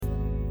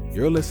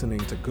You're listening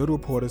to Good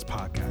Reporters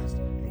Podcast,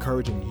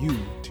 encouraging you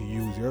to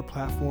use your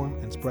platform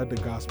and spread the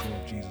gospel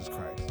of Jesus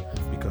Christ,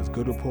 because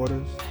good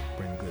reporters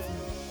bring good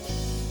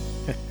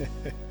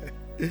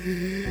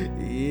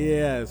news.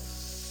 Yes,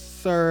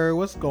 sir.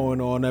 What's going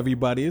on,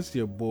 everybody? It's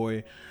your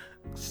boy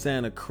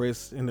Santa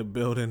Chris in the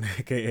building,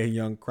 aka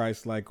Young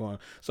Christ like on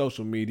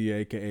social media,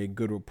 aka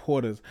Good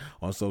Reporters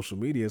on social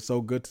media. It's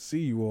so good to see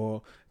you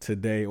all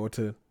today, or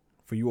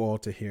for you all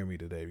to hear me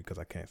today, because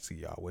I can't see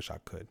y'all. I wish I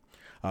could.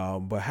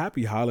 But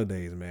happy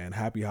holidays, man.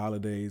 Happy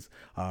holidays.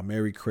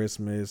 Merry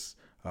Christmas.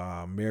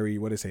 Merry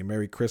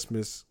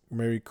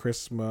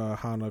Christmas,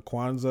 Hana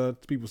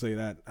Kwanzaa. People say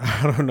that.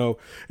 I don't know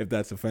if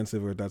that's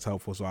offensive or if that's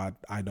helpful, so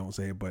I don't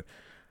say it, but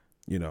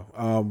you know.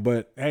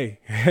 But hey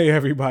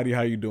everybody,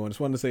 how you doing? Just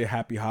wanted to say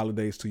happy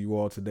holidays to you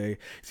all today.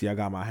 See, I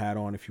got my hat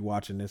on. If you're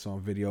watching this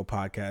on video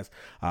podcast,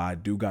 I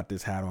do got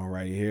this hat on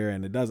right here,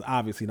 and it does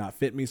obviously not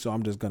fit me, so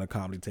I'm just gonna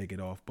calmly take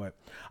it off. But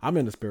I'm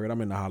in the spirit.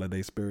 I'm in the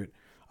holiday spirit.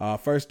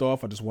 First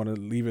off, I just want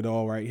to leave it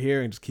all right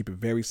here and just keep it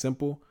very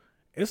simple.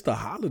 It's the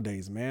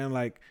holidays,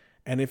 man.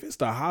 And if it's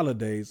the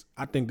holidays,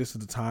 I think this is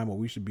the time where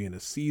we should be in a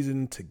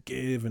season to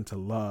give and to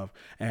love.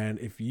 And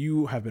if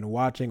you have been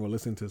watching or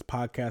listening to this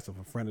podcast, if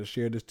a friend has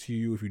shared this to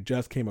you, if you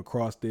just came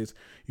across this,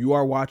 you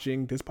are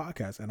watching this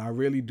podcast. And I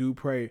really do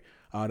pray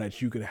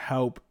that you could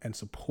help and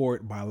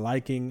support by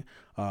liking.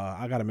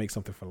 I got to make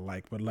something for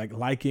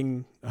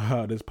liking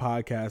this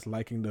podcast,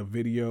 liking the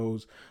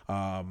videos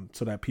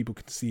so that people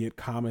can see it,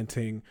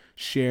 commenting,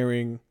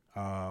 sharing,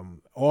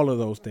 all of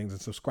those things,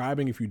 and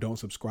subscribing if you don't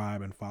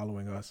subscribe, and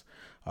following us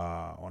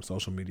on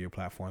social media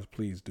platforms.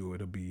 Please do.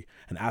 It'll be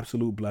an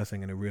absolute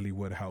blessing, and it really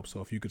would help. So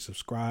if you could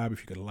subscribe,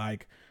 if you could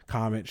like,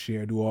 comment,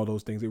 share, do all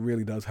those things, it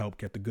really does help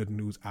get the good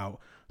news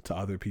out to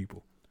other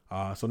people.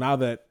 So now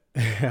that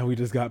we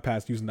just got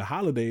past using the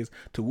holidays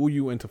to woo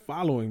you into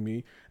following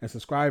me and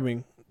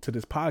subscribing to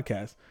this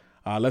podcast,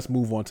 let's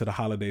move on to the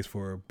holidays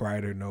for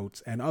brighter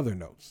notes and other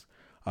notes.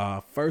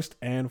 First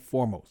and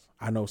foremost,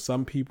 I know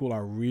some people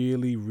are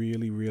really,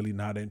 really, really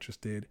not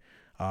interested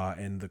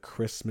in the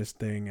Christmas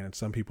thing, and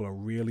some people are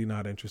really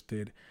not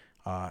interested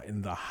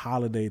in the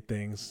holiday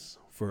things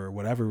for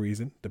whatever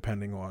reason,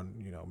 depending on,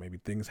 maybe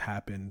things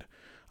happened,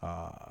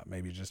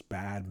 maybe just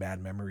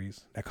bad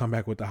memories that come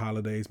back with the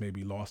holidays,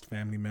 maybe lost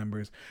family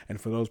members. And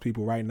for those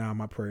people right now,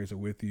 my prayers are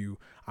with you.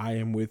 I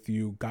am with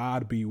you.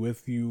 God be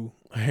with you.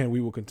 And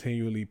we will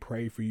continually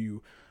pray for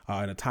you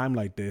in a time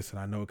like this. And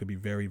I know it could be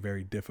very,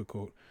 very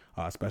difficult,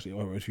 especially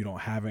if you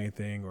don't have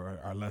anything or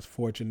are less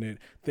fortunate,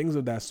 things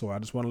of that sort. I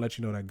just want to let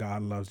you know that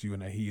God loves you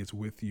and that he is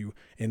with you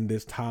in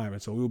this time.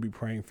 And so we will be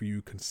praying for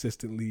you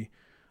consistently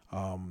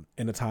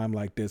in a time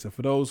like this. And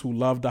for those who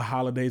love the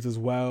holidays as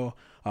well,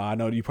 I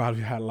know that you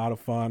probably had a lot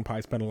of fun,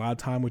 probably spent a lot of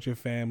time with your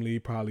family,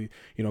 probably,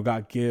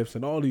 got gifts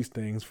and all these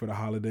things for the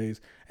holidays.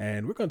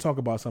 And we're going to talk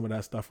about some of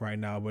that stuff right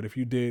now. But if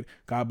you did,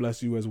 God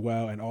bless you as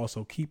well. And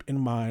also keep in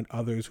mind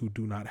others who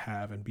do not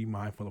have, and be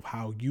mindful of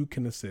how you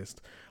can assist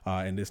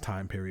in this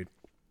time period.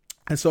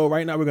 And so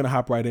right now we're going to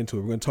hop right into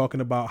it. We're going to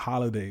talking about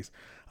holidays.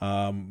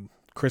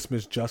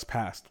 Christmas just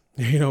passed.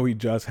 We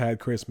just had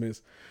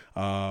Christmas,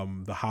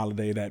 the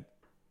holiday that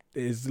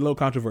is a little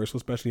controversial,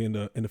 especially in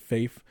the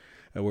faith,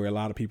 where a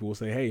lot of people will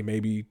say, hey,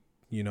 maybe,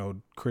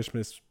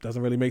 Christmas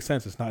doesn't really make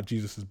sense. It's not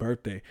Jesus's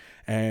birthday.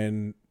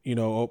 And,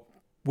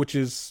 which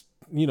is,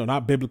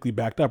 not biblically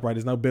backed up, right?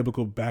 There's no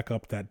biblical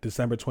backup that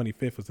December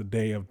 25th was the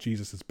day of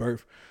Jesus's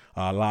birth.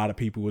 A lot of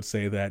people would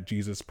say that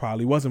Jesus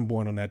probably wasn't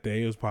born on that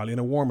day. It was probably in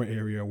a warmer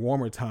area, a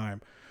warmer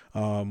time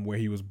where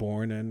he was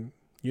born. And,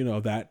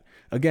 that,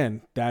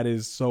 again, that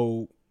is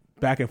so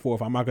back and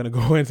forth. I'm not going to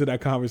go into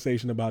that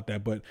conversation about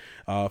that, but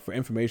for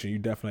information, you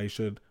definitely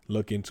should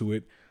look into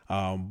it.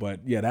 But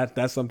yeah,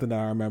 that's something that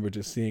I remember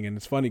just seeing. And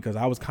it's funny because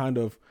I was kind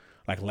of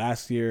like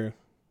last year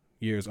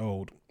years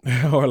old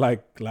or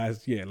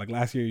last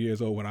year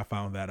years old when I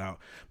found that out,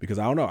 because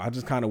I don't know, I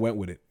just kind of went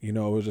with it. It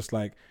was just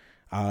like,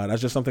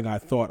 that's just something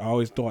I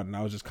always thought. And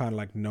I was just kind of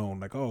like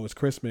known, like, oh, it's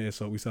Christmas,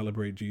 so we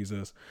celebrate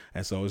Jesus.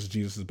 And so it's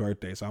Jesus's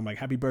birthday. So I'm like,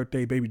 happy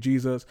birthday, baby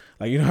Jesus.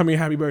 Like,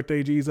 happy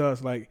birthday,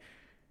 Jesus. Like,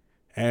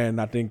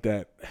 and I think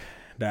that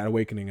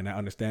awakening and that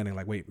understanding,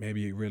 like, wait,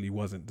 maybe it really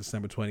wasn't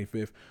December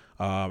 25th.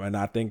 And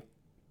I think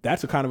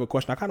that's a kind of a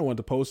question I kind of wanted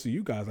to pose to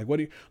you guys. Like,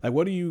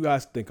 what do you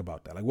guys think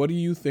about that? Like, what do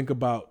you think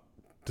about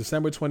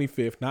December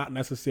 25th not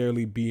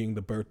necessarily being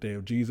the birthday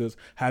of Jesus?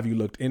 Have you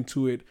looked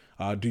into it?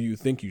 Do you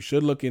think you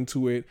should look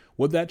into it?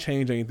 Would that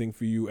change anything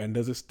for you? And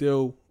does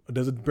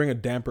it bring a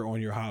damper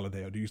on your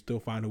holiday, or do you still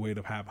find a way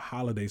to have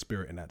holiday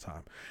spirit in that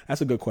time?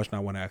 That's a good question I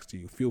want to ask to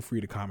you. Feel free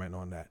to comment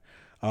on that.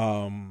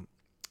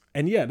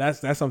 And yeah,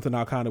 that's something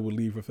I kind of would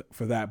leave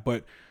for that.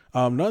 But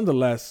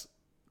nonetheless,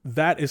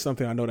 that is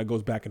something I know that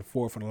goes back and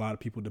forth and a lot of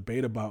people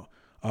debate about.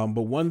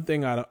 But one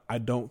thing I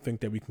don't think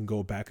that we can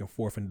go back and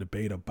forth and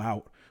debate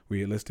about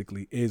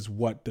realistically is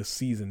what the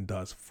season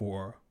does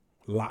for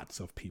lots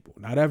of people.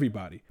 Not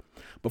everybody,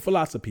 but for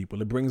lots of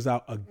people. It brings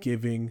out a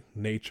giving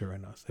nature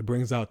in us. It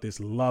brings out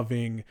this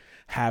loving,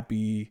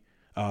 happy,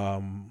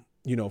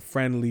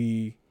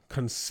 friendly,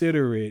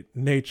 considerate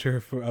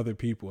nature for other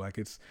people. Like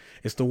it's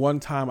the one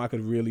time I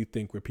could really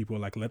think where people are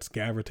like, let's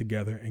gather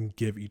together and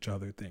give each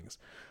other things.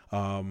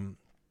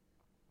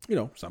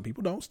 Some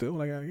people don't still,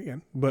 like,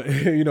 again, but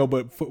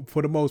but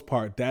for the most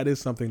part, that is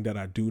something that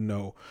I do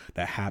know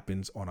that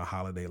happens on a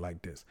holiday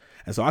like this.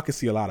 And so I can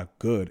see a lot of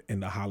good in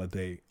the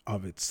holiday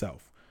of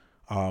itself.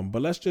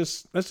 But let's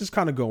just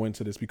kind of go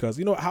into this,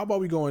 because, how about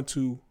we go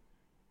into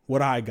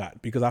what I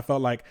got? Because I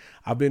felt like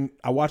I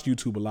watch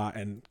YouTube a lot,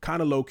 and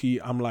kind of low key,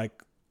 I'm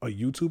like a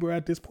YouTuber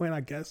at this point, I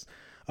guess.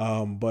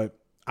 But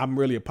I'm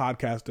really a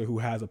podcaster who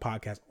has a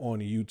podcast on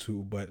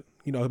YouTube, but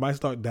I might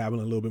start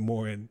dabbling a little bit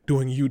more in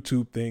doing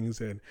YouTube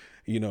things and,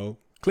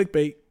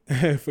 clickbait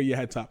for your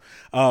head top.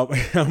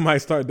 I might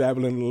start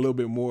dabbling a little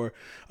bit more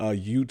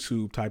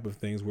YouTube type of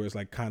things, where it's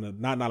like kind of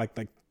not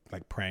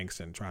like pranks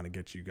and trying to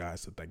get you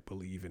guys to like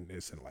believe in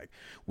this and like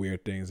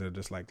weird things that are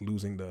just like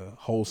losing the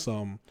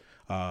wholesome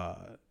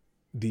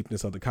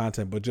deepness of the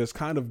content, but just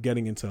kind of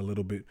getting into a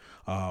little bit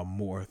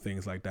more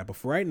things like that. But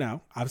for right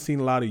now, I've seen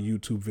a lot of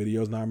YouTube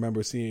videos, and I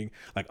remember seeing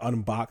like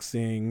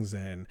unboxings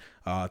and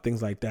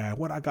things like that,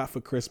 what I got for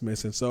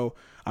Christmas. And so,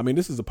 I mean,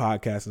 this is a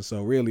podcast, and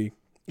so really,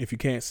 if you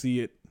can't see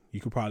it, you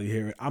could probably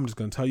hear it. I'm just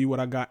going to tell you what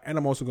I got, and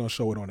I'm also going to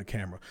show it on the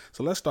camera.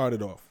 So let's start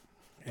it off.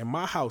 In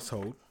my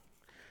household,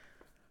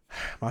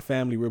 my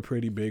family, we're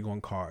pretty big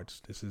on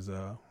cards. This is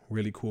a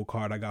really cool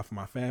card I got for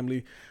my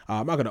family.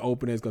 I'm not going to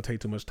open it. It's going to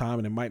take too much time,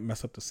 and it might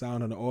mess up the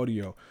sound and the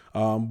audio.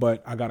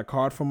 But I got a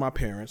card from my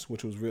parents,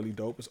 which was really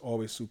dope. It's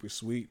always super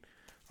sweet.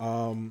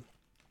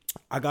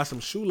 I got some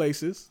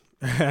shoelaces.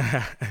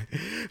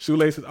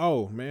 Shoelaces.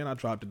 Oh man, I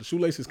dropped it. The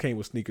shoelaces came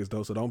with sneakers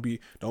though, so don't be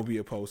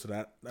opposed to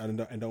that,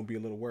 and don't be a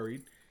little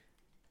worried.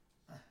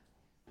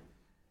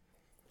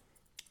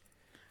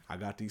 I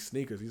got these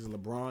sneakers. These are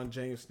LeBron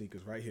James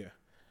sneakers right here.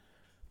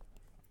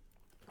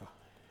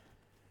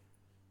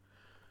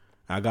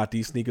 I got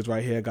these sneakers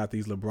right here. I got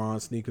these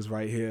LeBron sneakers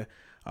right here.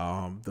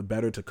 The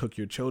better to cook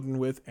your children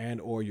with and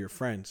or your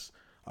friends.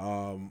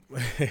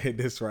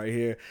 This right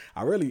here.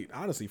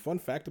 Honestly, fun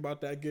fact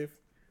about that gift.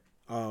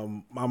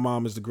 My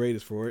mom is the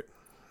greatest for it.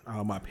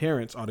 My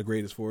parents are the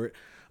greatest for it,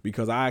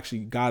 because I actually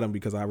got them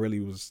because I really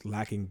was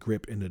lacking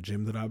grip in the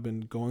gym that I've been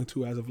going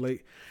to as of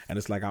late. And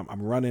it's like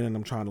I'm running and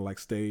I'm trying to like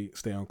stay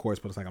on course,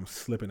 but it's like I'm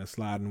slipping and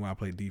sliding when I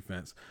play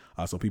defense.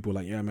 So people are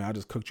like, yeah, man, I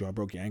just cooked you. I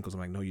broke your ankles. I'm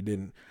like, no, you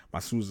didn't. My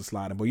shoes are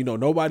sliding. But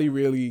nobody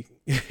really,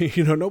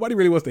 nobody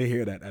really wants to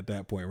hear that at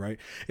that point, right?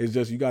 It's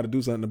just you got to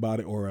do something about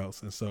it or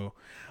else. And so,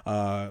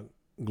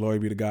 glory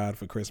be to God,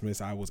 for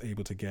Christmas, I was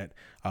able to get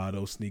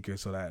those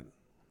sneakers so that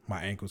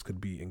my ankles could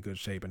be in good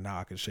shape, and now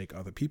I can shake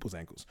other people's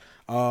ankles.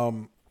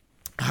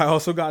 I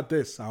also got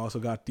this. I also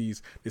got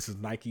these. This is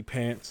Nike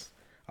pants.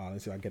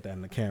 Let's see if I can get that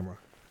in the camera.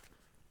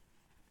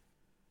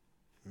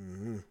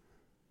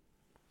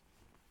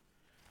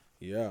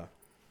 Yeah.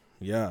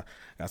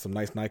 Got some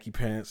nice Nike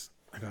pants.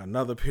 I got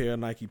another pair of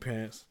Nike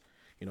pants.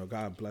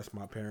 God bless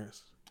my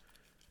parents.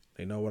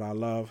 They know what I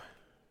love.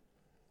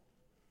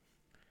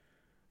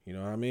 You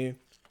know what I mean?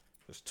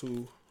 There's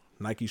two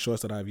Nike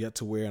shorts that I've yet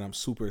to wear, and I'm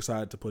super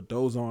excited to put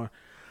those on.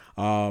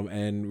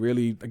 And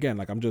really, again,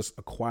 like I'm just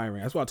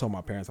acquiring. That's what I told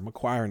my parents. I'm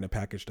acquiring the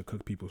package to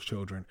cook people's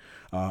children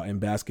in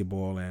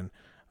basketball, and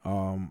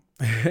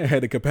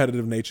the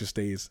competitive nature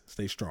stays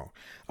strong.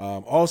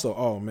 Also,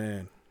 oh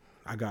man,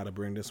 I gotta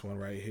bring this one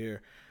right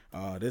here.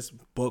 This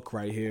book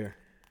right here.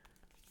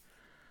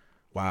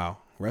 Wow,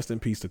 rest in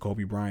peace to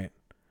Kobe Bryant.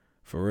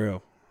 For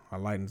real, our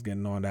lighting's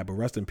getting on that, but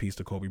rest in peace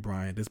to Kobe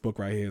Bryant. This book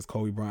right here is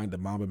Kobe Bryant, The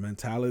Mamba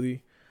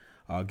Mentality,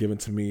 given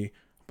to me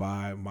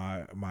by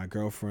my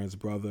girlfriend's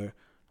brother.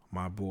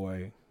 My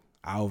boy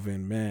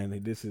Alvin, man,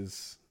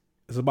 it's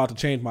about to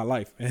change my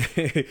life.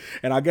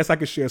 And I guess I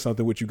could share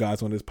something with you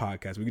guys on this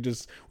podcast. We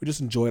just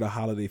enjoy the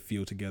holiday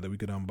feel together. We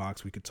could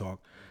unbox, we could talk.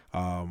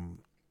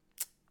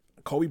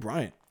 Kobe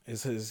Bryant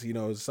is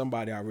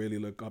somebody I really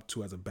look up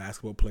to as a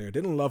basketball player.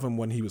 Didn't love him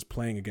when he was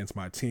playing against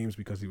my teams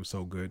because he was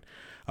so good.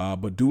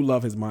 But do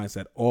love his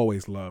mindset.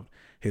 Always loved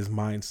his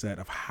mindset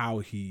of how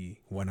he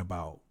went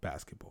about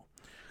basketball.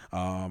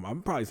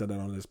 I've probably said that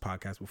on this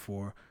podcast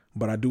before,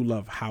 but I do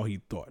love how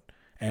he thought.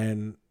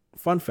 And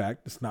fun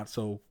fact, it's not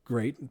so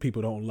great.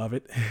 People don't love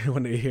it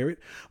when they hear it.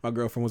 My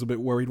girlfriend was a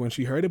bit worried when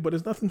she heard it, but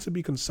it's nothing to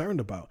be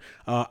concerned about.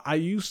 I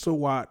used to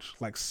watch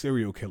like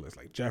serial killers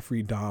like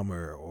Jeffrey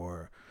Dahmer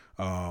or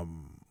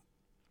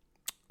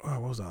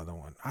what was the other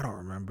one? I don't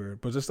remember,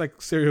 but just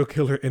like serial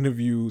killer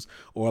interviews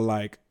or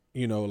like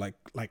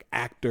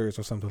actors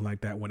or something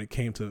like that when it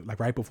came to like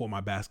right before my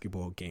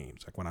basketball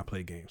games, like when I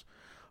play games.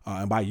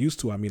 And by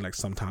used to, I mean like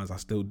sometimes I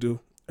still do,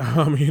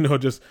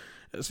 just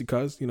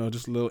because,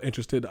 just a little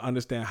interested to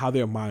understand how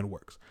their mind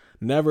works.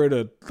 Never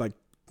to like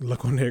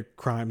look on their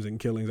crimes and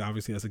killings.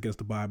 Obviously that's against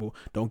the Bible.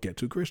 Don't get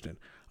too Christian.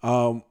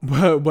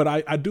 But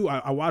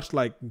I watched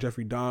like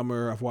Jeffrey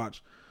Dahmer. I've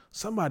watched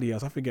somebody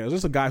else. I forget. It was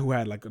just a guy who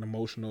had like an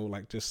emotional,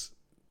 like just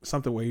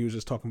something where he was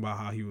just talking about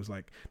how he was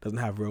like doesn't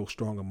have real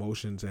strong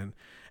emotions,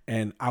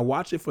 and I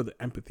watch it for the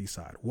empathy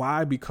side.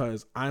 Why?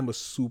 Because I'm a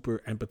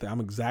super empathetic. I'm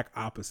exact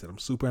opposite. I'm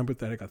super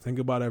empathetic. I think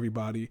about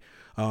everybody,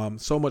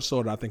 so much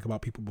so that I think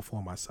about people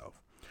before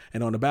myself.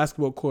 And on the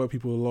basketball court,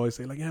 people will always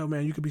say like, "Yeah,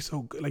 man, you could be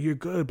so good. Like, you're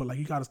good, but like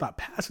you got to stop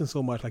passing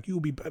so much. Like, you'll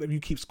be better if you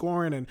keep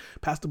scoring and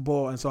pass the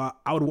ball." And so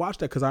I would watch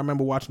that because I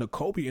remember watching a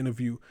Kobe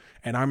interview,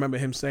 and I remember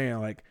him saying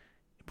like,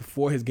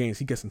 before his games,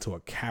 he gets into a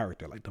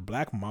character. Like, the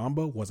Black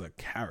Mamba was a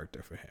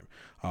character for him.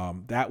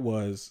 That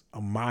was a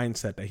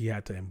mindset that he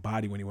had to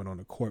embody when he went on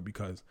the court,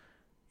 because,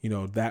 you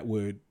know,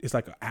 it's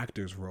like an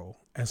actor's role.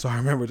 And so I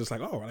remember just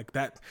like, oh, like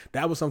that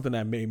was something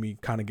that made me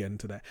kind of get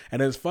into that.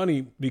 And it's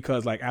funny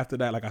because like after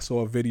that, like I saw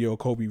a video of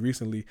Kobe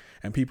recently,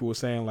 and people were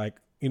saying like,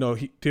 you know,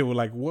 they were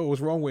like, what was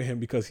wrong with him?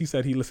 Because he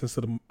said he listens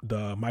to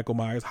the Michael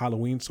Myers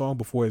Halloween song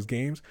before his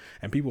games.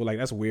 And people were like,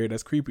 that's weird.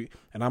 That's creepy.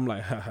 And I'm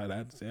like,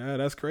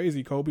 that's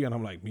crazy, Kobe. And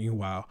I'm like,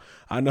 meanwhile,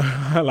 I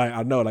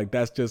know, like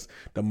that's just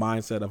the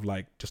mindset of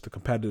like just the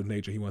competitive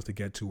nature he wants to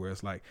get to, where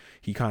it's like,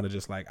 he kind of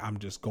just like, I'm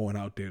just going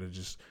out there to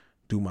just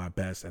do my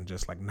best and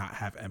just like not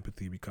have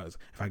empathy, because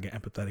if I get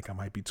empathetic, I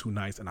might be too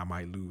nice and I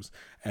might lose.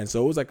 And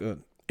so it was like a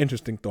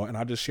interesting thought, and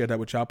I just shared that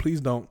with y'all. Please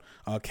don't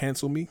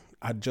cancel me.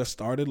 I just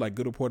started. Like,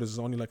 Good Reporters is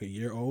only like a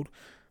year old.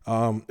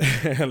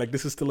 Like,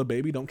 this is still a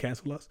baby. Don't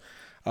cancel us.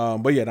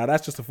 But yeah, now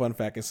that's just a fun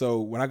fact. And so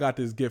when I got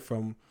this gift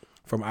from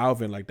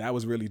Alvin, like that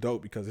was really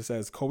dope, because it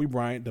says Kobe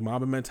Bryant, the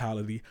Mamba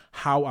mentality,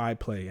 how I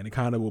play, and it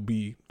kind of will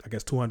be, I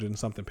guess, 200 and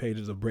something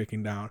pages of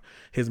breaking down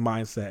his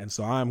mindset. And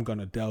so I'm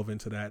gonna delve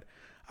into that.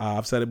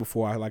 I've said it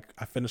before.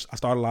 I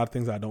start a lot of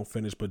things I don't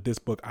finish, but this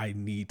book I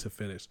need to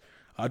finish,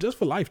 just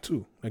for life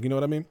too. Like, you know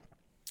what I mean?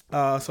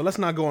 So let's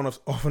not go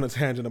off on a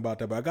tangent about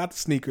that. But I got the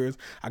sneakers,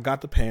 I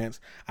got the pants,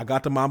 I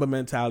got the Mamba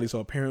mentality. So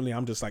apparently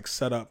I'm just like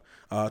set up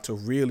to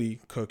really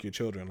cook your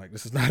children. Like,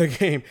 this is not a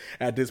game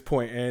at this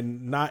point,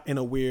 and not in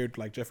a weird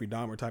like Jeffrey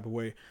Dahmer type of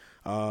way.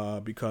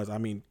 Because I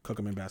mean, cook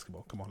them in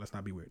basketball. Come on, let's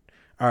not be weird.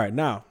 All right,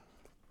 now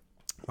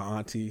my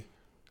auntie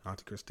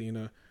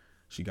Christina,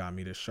 she got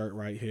me this shirt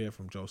right here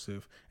from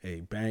Joseph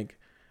A. Bank.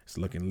 It's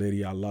looking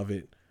litty. I love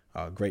it.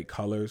 Great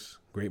colors,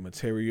 great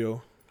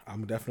material.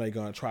 I'm definitely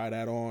gonna try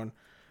that on.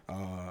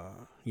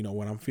 You know,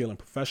 when I'm feeling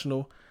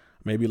professional,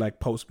 maybe like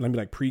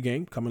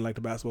pregame, coming like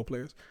the basketball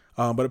players.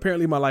 But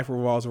apparently my life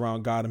revolves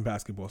around God and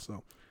basketball.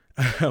 So,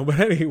 but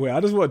anyway, I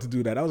just wanted to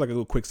do that. That was like a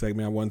little quick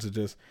segment. I wanted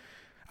to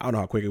I don't know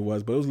how quick it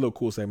was, but it was a little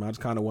cool segment. I just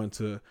kind of wanted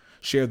to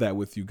share that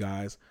with you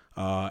guys,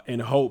 in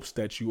hopes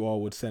that you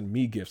all would send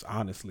me gifts,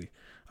 honestly.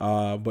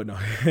 But no,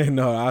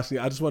 no, actually,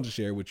 I just wanted to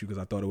share it with you because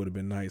I thought it would have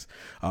been nice.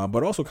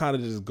 But also kind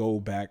of just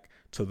go back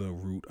to the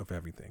root of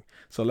everything.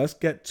 So let's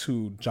get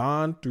to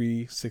John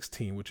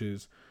 3:16, which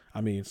is, I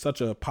mean,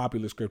 such a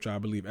popular scripture. I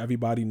believe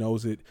everybody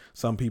knows it.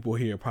 Some people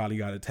here probably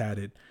got it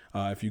tatted.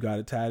 If you got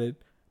it tatted,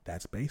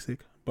 that's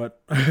basic.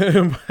 But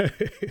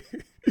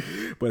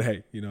but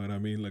hey, you know what I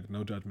mean? Look,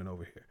 no judgment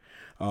over here.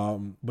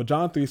 But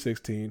John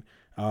 3:16,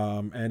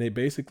 and it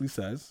basically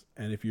says,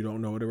 and if you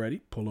don't know it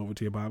already, pull over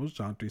to your Bibles.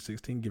 John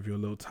 3:16, give you a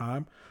little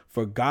time.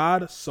 For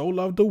God so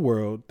loved the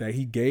world that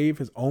he gave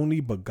his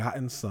only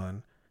begotten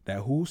son,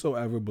 that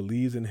whosoever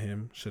believes in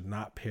him should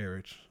not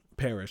perish,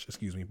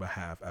 but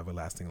have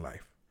everlasting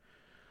life.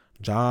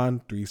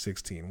 John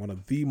 3:16, one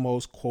of the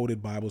most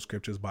quoted Bible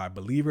scriptures by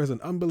believers and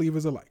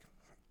unbelievers alike.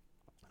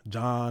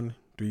 John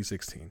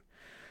 3:16.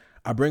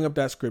 I bring up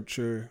that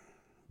scripture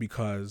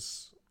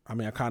because, I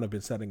mean, I kind of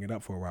been setting it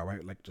up for a while,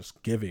 right? Like,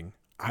 just giving.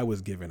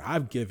 I've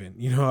given,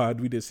 you know,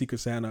 we did Secret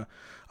Santa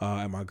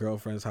at my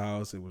girlfriend's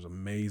house. It was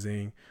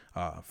amazing.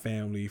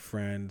 Family,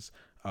 friends,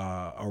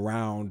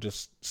 around,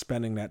 just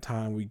spending that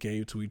time. We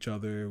gave to each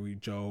other. We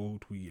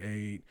joked, we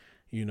ate,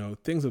 you know,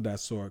 things of that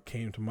sort.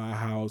 Came to my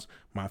house,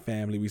 my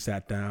family, we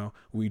sat down,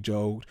 we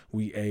joked,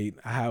 we ate.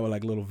 I have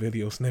like little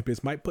video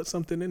snippets. Might put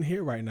something in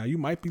here right now. You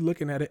might be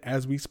looking at it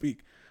as we speak.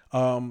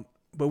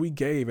 But we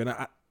gave,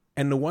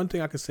 and the one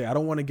thing I could say, I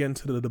don't want to get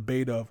into the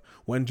debate of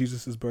when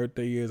Jesus'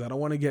 birthday is. I don't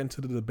want to get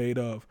into the debate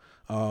of,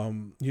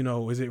 you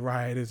know, is it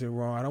right? Is it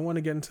wrong? I don't want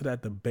to get into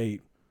that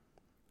debate,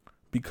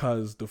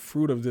 because the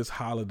fruit of this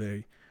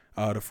holiday,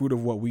 the fruit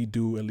of what we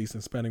do, at least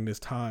in spending this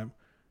time,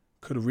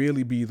 could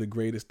really be the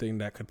greatest thing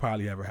that could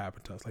probably ever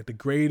happen to us. Like the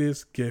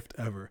greatest gift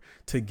ever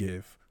to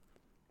give.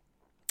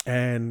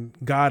 And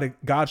God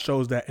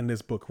shows that in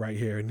this book right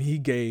here. And he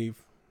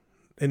gave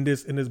in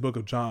this book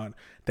of John,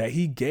 that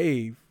he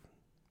gave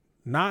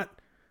not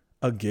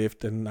a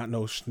gift and not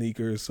no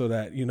sneakers so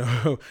that, you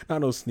know, not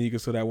no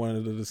sneakers so that one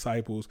of the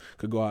disciples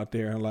could go out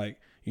there and like,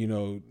 you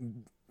know,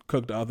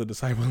 cook the other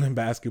disciple in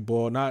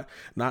basketball, not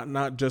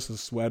just a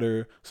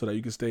sweater so that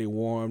you can stay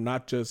warm,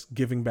 not just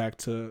giving back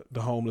to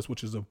the homeless,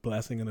 which is a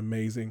blessing and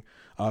amazing,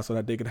 so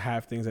that they could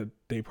have things that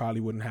they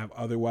probably wouldn't have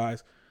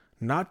otherwise.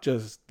 Not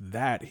just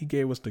that, he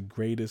gave us the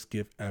greatest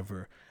gift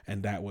ever,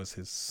 and that was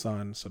his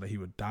son, so that he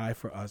would die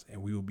for us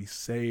and we will be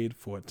saved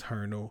for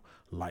eternal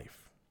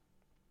life.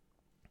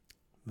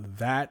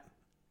 That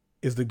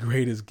is the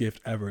greatest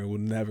gift ever. It will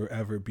never,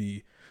 ever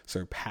be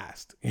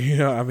surpassed. You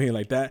know what I mean?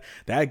 Like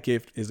that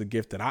gift is a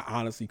gift that I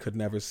honestly could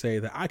never say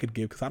that I could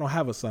give because I don't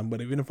have a son.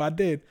 But even if I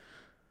did,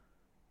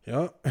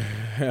 like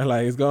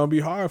it's going to be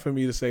hard for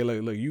me to say,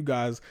 look, you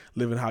guys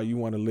living how you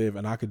want to live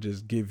and I could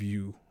just give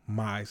you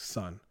my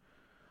son.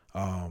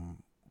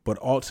 But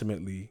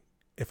ultimately,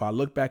 if I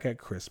look back at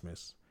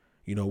Christmas,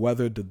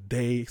 whether the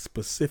day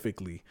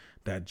specifically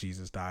that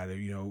Jesus died, that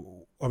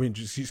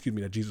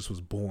Jesus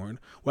was born,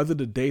 whether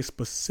the day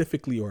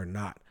specifically or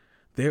not,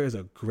 there is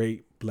a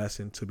great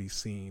blessing to be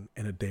seen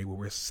in a day where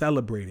we're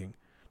celebrating,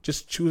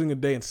 just choosing a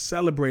day and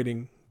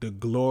celebrating the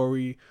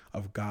glory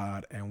of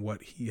God and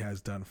what he has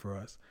done for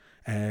us.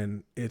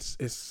 And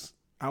it's,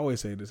 I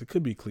always say this, it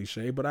could be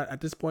cliche, but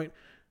at this point,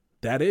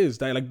 let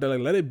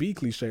it be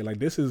cliche. Like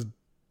this is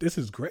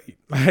great.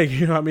 Like,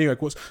 you know what I mean? Like,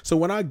 so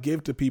when I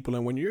give to people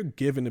and when you're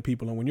giving to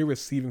people and when you're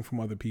receiving from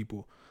other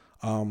people,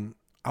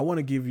 I want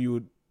to give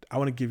you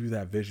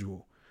that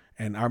visual.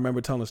 And I remember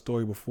telling a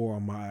story before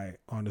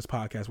on this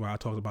podcast where I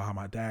talked about how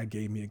my dad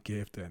gave me a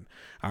gift. And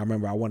I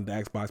remember I wanted the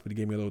Xbox, but he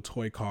gave me a little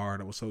toy car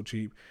that was so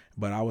cheap.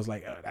 But I was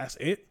like, that's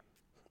it.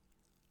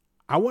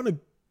 I want to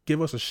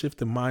give us a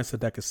shift in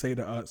mindset that could say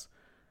to us,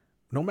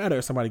 no matter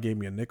if somebody gave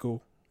me a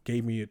nickel,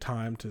 gave me a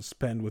time to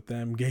spend with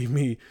them, gave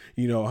me,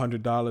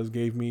 $100,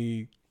 gave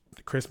me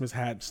the Christmas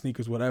hat,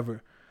 sneakers,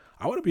 whatever.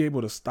 I want to be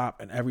able to stop.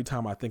 And every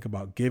time I think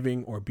about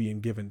giving or being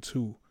given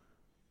to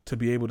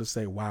be able to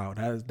say, wow,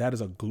 that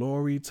is a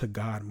glory to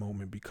God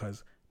moment,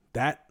 because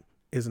that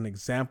is an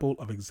example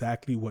of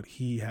exactly what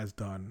he has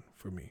done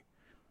for me.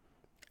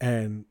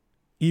 And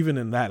even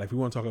in that, like, we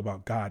want to talk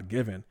about God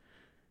given,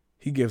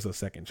 he gives us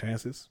second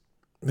chances.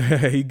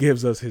 He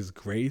gives us his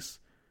grace.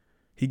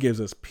 He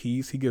gives us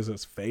peace. He gives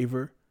us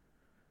favor.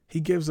 He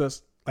gives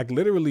us, like,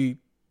 literally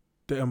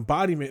the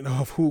embodiment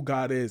of who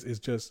God is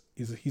just,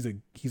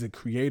 he's a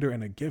creator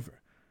and a giver.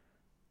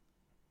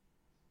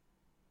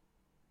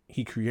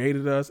 He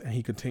created us and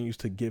he continues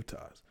to give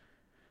to us.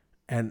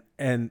 And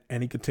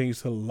he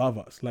continues to love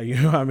us. Like, you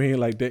know what I mean?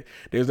 Like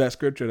there's that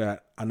scripture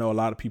that I know a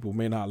lot of people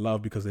may not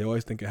love because they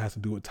always think it has to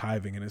do with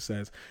tithing. And it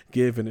says,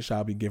 give and it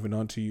shall be given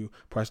unto you,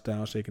 pressed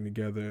down, shaken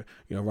together,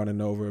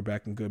 running over,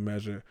 back in good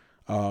measure.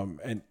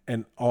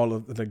 And all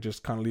of, like,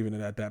 just kind of leaving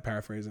it at that,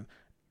 paraphrasing.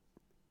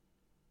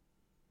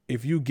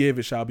 If you give,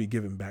 it shall be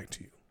given back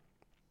to you.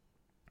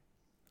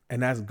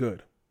 And that's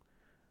good.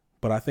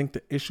 But I think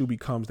the issue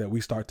becomes that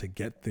we start to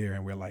get there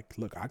and we're like,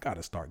 look, I got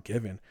to start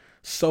giving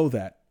so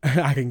that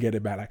I can get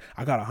it back. Like,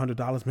 I got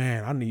 $100,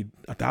 man, I need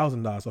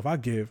 $1,000. So if I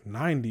give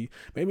 90,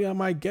 maybe I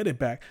might get it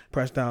back,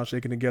 pressed down,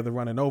 shaken together,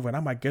 running over, and I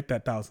might get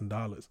that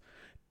 $1,000.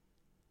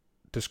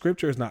 The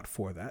scripture is not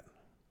for that.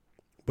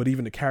 But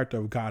even the character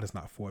of God is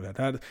not for that.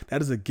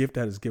 That is a gift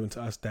that is given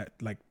to us, that,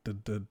 like,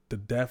 the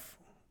death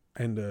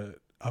and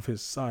of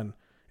his son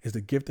is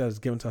the gift that is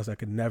given to us that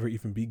could never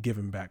even be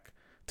given back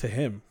to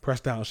him,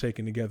 pressed down,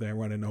 shaken together, and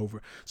running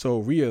over. So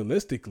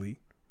realistically,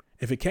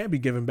 if it can't be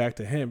given back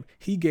to him,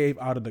 he gave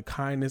out of the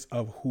kindness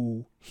of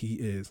who he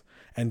is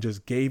and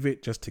just gave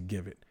it just to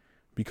give it,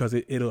 because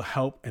it'll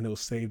help and it'll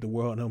save the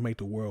world and it'll make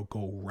the world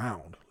go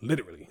round,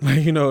 literally.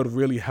 It'll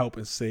really help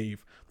and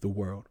save the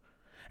world.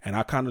 And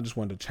I kind of just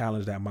wanted to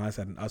challenge that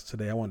mindset in us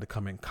today. I wanted to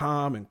come in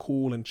calm and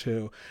cool and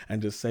chill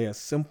and just say as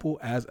simple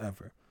as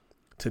ever.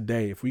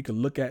 Today, if we could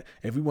look at,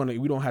 if we want to,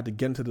 we don't have to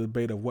get into the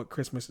debate of what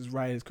Christmas is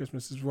right, is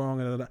Christmas is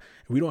wrong. And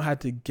we don't have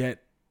to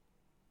get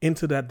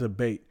into that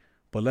debate,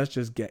 but let's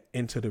just get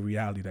into the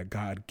reality that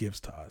God gives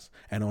to us.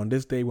 And on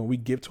this day, when we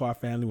give to our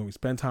family, when we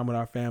spend time with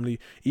our family,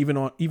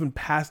 even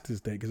past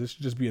this day, because it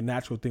should just be a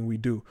natural thing we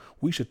do,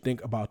 we should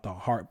think about the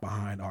heart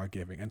behind our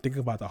giving and think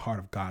about the heart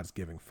of God's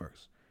giving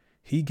first.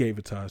 He gave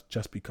it to us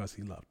just because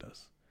he loved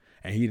us.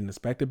 And he didn't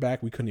expect it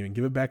back. We couldn't even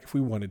give it back if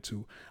we wanted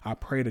to. I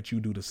pray that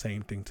you do the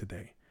same thing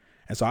today.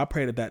 And so I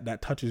pray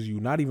that touches you,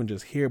 not even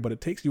just here, but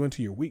it takes you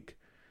into your week.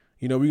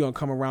 We're going to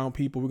come around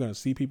people. We're going to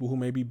see people who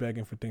may be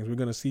begging for things. We're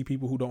going to see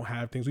people who don't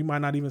have things. We might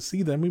not even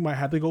see them. We might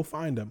have to go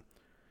find them.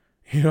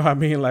 You know what I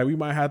mean? Like, we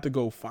might have to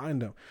go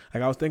find them.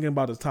 Like, I was thinking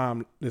about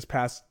this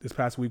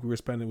past week we were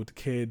spending with the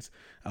kids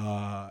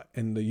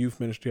in the youth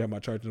ministry at my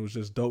church. And it was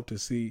just dope to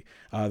see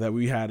that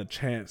we had a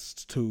chance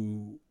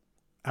to,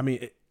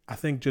 I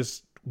think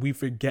just we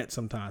forget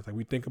sometimes. Like,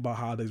 we think about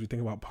holidays, we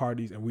think about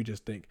parties, and we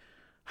just think,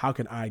 how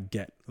can I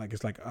get, like,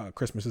 it's like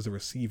Christmas is a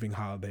receiving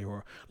holiday,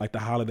 or like the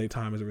holiday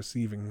time is a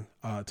receiving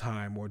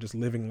time, or just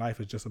living life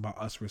is just about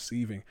us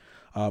receiving.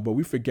 But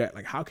we forget,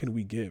 like, how can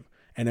we give?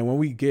 And then when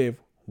we give,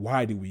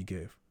 why do we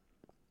give?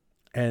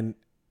 And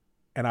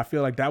I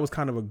feel like that was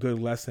kind of a good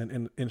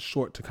lesson in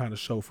short to kind of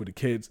show for the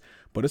kids,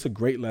 but it's a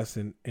great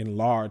lesson in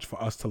large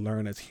for us to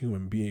learn as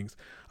human beings.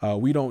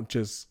 We don't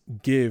just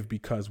give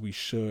because we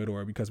should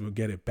or because we'll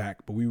get it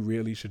back, but we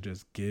really should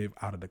just give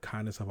out of the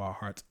kindness of our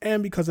hearts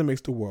and because it makes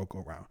the world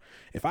go round.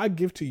 If I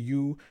give to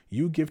you,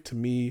 you give to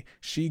me,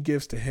 she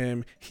gives to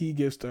him, he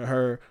gives to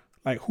her,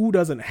 like, who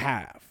doesn't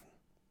have?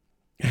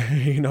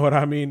 You know what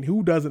I mean?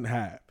 Who doesn't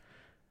have?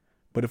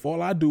 But if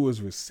all I do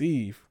is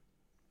receive,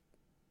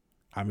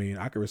 I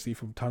could receive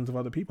from tons of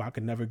other people. I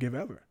could never give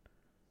ever.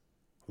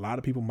 A lot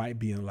of people might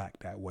be in lack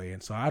that way.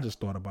 And so I just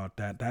thought about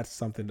that. That's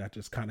something that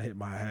just kind of hit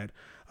my head.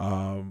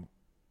 And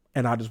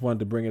I just wanted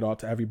to bring it all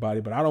to everybody,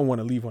 but I don't want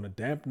to leave on a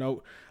damp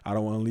note. I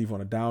don't want to leave on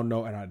a down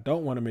note, and I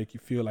don't want to make you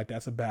feel like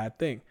that's a bad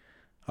thing.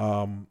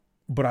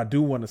 But I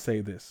do want to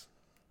say this.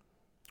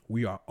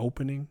 We are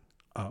opening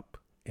up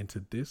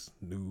into this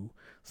new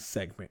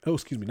segment. Oh,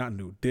 excuse me, not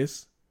new.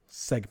 This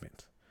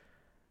segment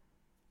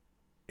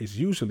is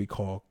usually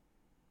called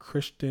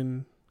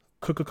Christian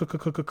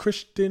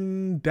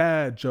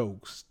dad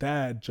jokes.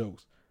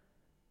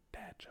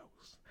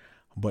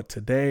 But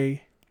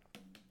today,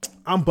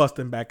 I'm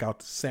busting back out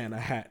the Santa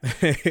hat.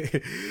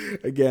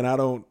 Again, I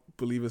don't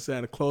believe in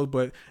Santa Claus,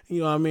 but you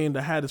know what I mean?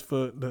 The hat is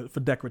for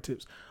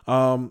decoratives.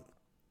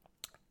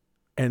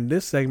 And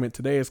this segment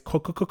today is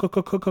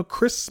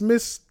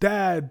Christmas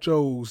dad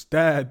jokes.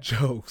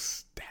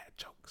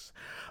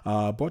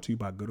 Brought to you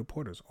by Good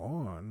Reporters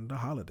on the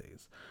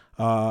holidays.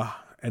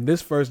 And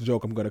this first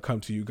joke I'm going to come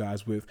to you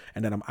guys with,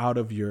 and then I'm out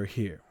of your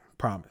hair.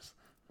 Promise.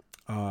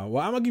 Well,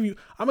 I'm gonna give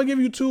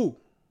you two.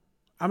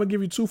 I'm gonna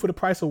give you two for the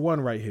price of one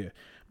right here,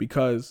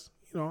 because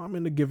you know I'm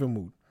in the giving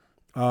mood.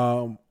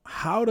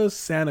 How does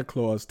Santa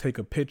Claus take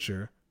a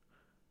picture?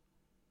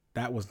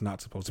 That was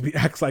not supposed to be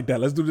asked like that.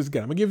 Let's do this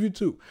again. I'm gonna give you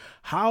two.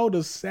 How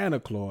does Santa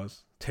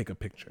Claus take a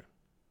picture?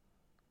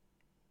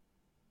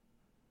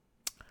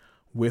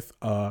 With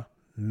a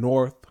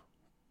North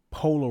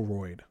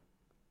Polaroid.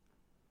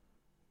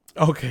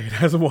 Okay,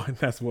 that's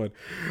one.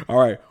 All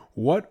right.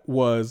 What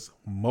was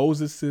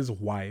Moses's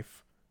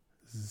wife,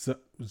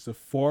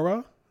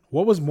 Zephora?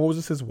 What was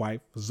Moses's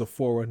wife,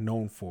 Zephora,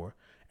 known for?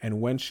 And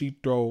when she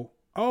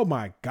oh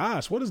my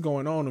gosh, what is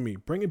going on to me?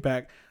 Bring it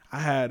back. I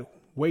had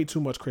way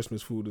too much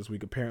Christmas food this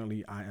week.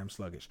 Apparently, I am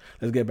sluggish.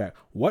 Let's get back.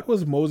 What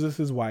was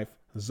Moses's wife,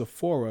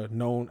 Zephora,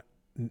 known?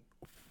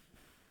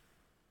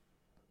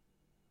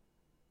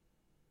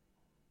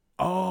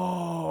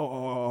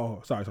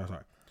 Oh, sorry.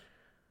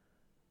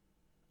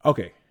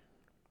 Okay.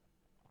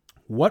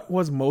 What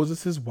was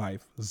Moses's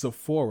wife,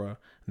 Zephora,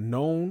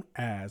 known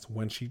as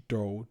when she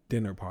threw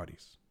dinner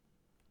parties?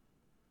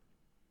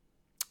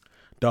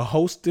 The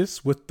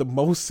hostess with the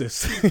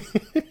Moses.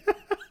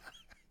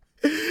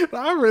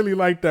 I really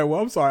like that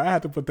one. I'm sorry, I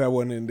had to put that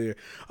one in there.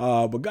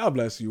 But God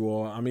bless you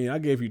all. I mean, I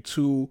gave you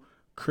two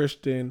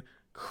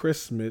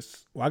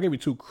Christmas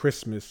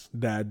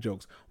dad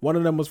jokes. One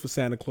of them was for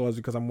Santa Claus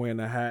because I'm wearing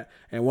a hat,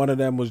 and one of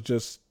them was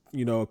just,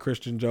 you know, a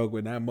Christian joke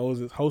with that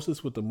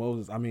hostess with the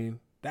Moses. I mean,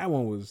 that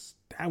one was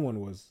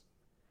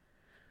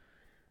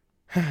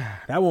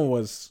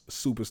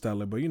super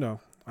stellar. But you know,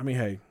 I mean,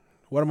 hey,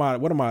 what am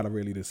I to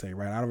really to say,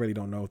 right? I really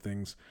don't know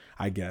things,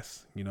 I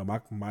guess. You know,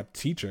 my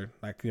teacher,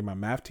 like my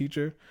math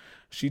teacher,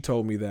 she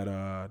told me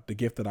that the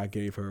gift that I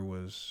gave her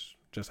was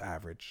just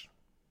average.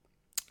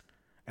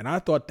 And I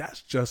thought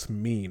that's just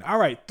mean. All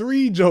right,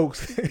 3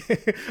 jokes.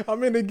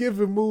 I'm in a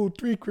giving mood.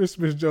 3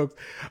 Christmas jokes.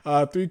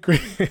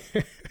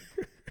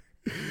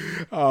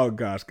 Oh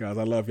gosh, guys,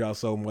 I love y'all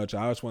so much.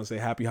 I just want to say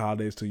happy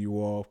holidays to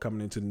you all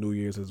coming into New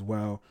Year's as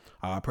well.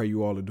 I pray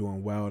you all are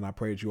doing well, and I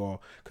pray that you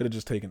all could have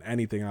just taken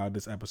anything out of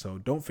this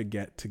episode. Don't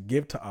forget to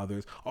give to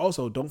others.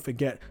 Also, don't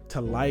forget to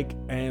like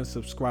and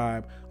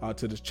subscribe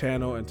to this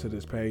channel and to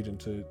this page and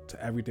to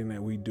everything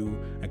that we do,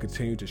 and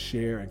continue to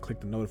share and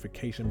click the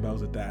notification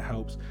bells if that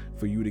helps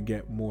for you to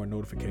get more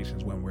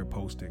notifications when we're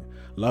posting.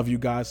 Love you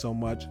guys so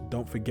much.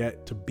 Don't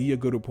forget to be a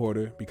good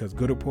reporter, because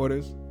good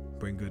reporters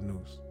bring good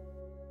news.